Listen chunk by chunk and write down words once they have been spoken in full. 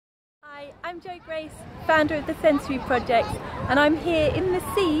Hi, I'm Jo Grace, founder of the Sensory Project, and I'm here in the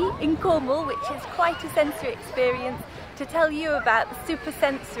sea in Cornwall, which is quite a sensory experience, to tell you about the Super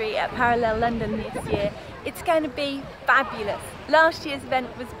Sensory at Parallel London this year. It's going to be fabulous. Last year's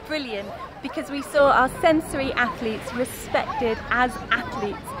event was brilliant because we saw our sensory athletes respected as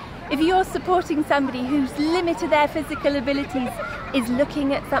athletes. If you're supporting somebody whose limit of their physical abilities is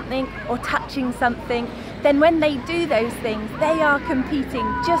looking at something or touching something, then when they do those things, they are competing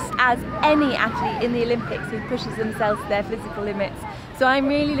just as any athlete in the Olympics who pushes themselves to their physical limits. So I'm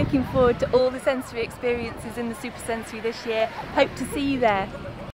really looking forward to all the sensory experiences in the Super Sensory this year. Hope to see you there.